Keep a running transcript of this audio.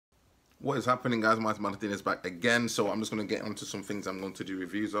What is happening, guys? Mighty Martin is back again. So I'm just going to get onto some things I'm going to do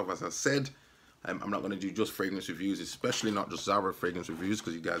reviews of. As I said, I'm not going to do just fragrance reviews, especially not just Zara fragrance reviews,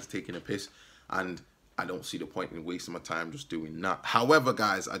 because you guys are taking a piss, and I don't see the point in wasting my time just doing that. However,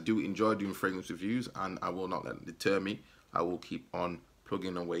 guys, I do enjoy doing fragrance reviews, and I will not let it deter me. I will keep on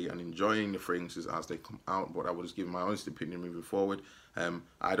plugging away and enjoying the fragrances as they come out, but I will just give my honest opinion moving forward.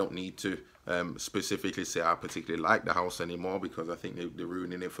 I don't need to specifically say I particularly like the house anymore, because I think they're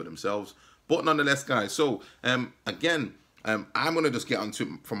ruining it for themselves. But nonetheless, guys, so again, I'm going to just get onto it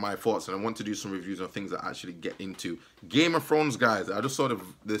from my thoughts, and I want to do some reviews on things that I actually get into. Game of Thrones, guys, I just saw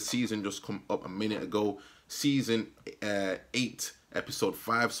the season just come up a minute ago. Season 8, episode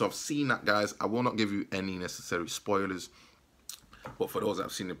 5. So I've seen that, guys. I will not give you any necessary spoilers. But for those that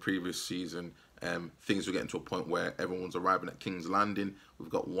have seen the previous season, things are getting to a point where everyone's arriving at King's Landing. We've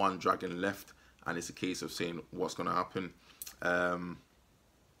got one dragon left, and it's a case of saying what's going to happen.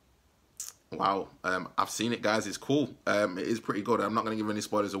 Wow, I've seen it, guys. It's cool. It is pretty good. I'm not going to give any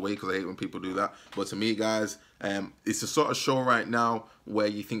spoilers away because I hate when people do that. But to me, guys, it's a sort of show right now where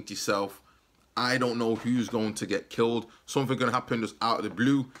you think to yourself, I don't know who's going to get killed. Something's going to happen just out of the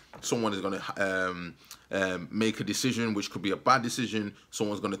blue. Someone is going to make a decision, which could be a bad decision.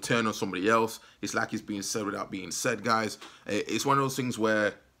 Someone's going to turn on somebody else. It's like it's being said without being said, guys. It's one of those things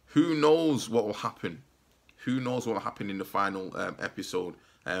where who knows what will happen. Who knows what will happen in the final episode.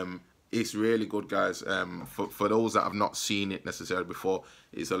 It's really good, guys. For those that have not seen it necessarily before,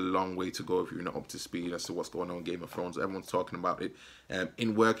 it's a long way to go if you're not up to speed as to what's going on in Game of Thrones. Everyone's talking about it.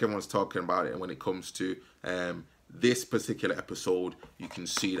 In work, everyone's talking about it. And when it comes to this particular episode, you can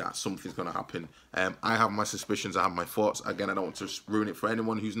see that something's going to happen. I have my suspicions. I have my thoughts. Again, I don't want to ruin it for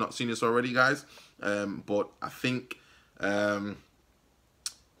anyone who's not seen this already, guys. But I think,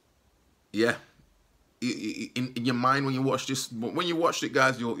 yeah. In your mind when you watch this, when you watched it,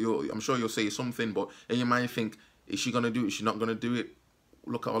 guys, I'm sure you'll say something, but in your mind you think, is she gonna do it? Is she not gonna do it?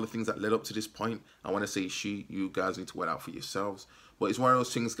 Look at all the things that led up to this point. I want to say you guys need to work out for yourselves. But it's one of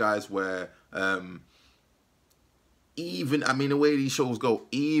those things, guys, where even, I mean, the way these shows go,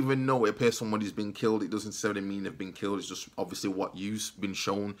 even though it appears somebody's been killed, it doesn't necessarily mean they've been killed. It's just obviously what you've been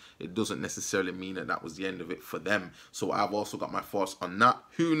shown. It doesn't necessarily mean that that was the end of it for them. So I've also got my thoughts on that.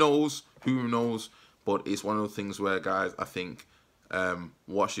 Who knows? Who knows? But it's one of those things where, guys, I think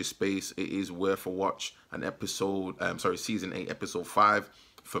watch this space. It is worth a watch. An episode, season 8, episode 5.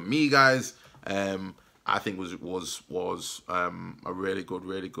 For me, guys, I think was a really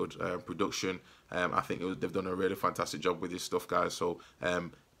good production. I think they've done a really fantastic job with this stuff, guys. So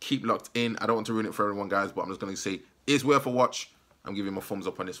keep locked in. I don't want to ruin it for everyone, guys, but I'm just going to say it's worth a watch. I'm giving my thumbs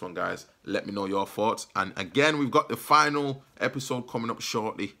up on this one, guys. Let me know your thoughts. And again, we've got the final episode coming up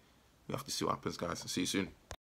shortly. We have to see what happens, guys. See you soon.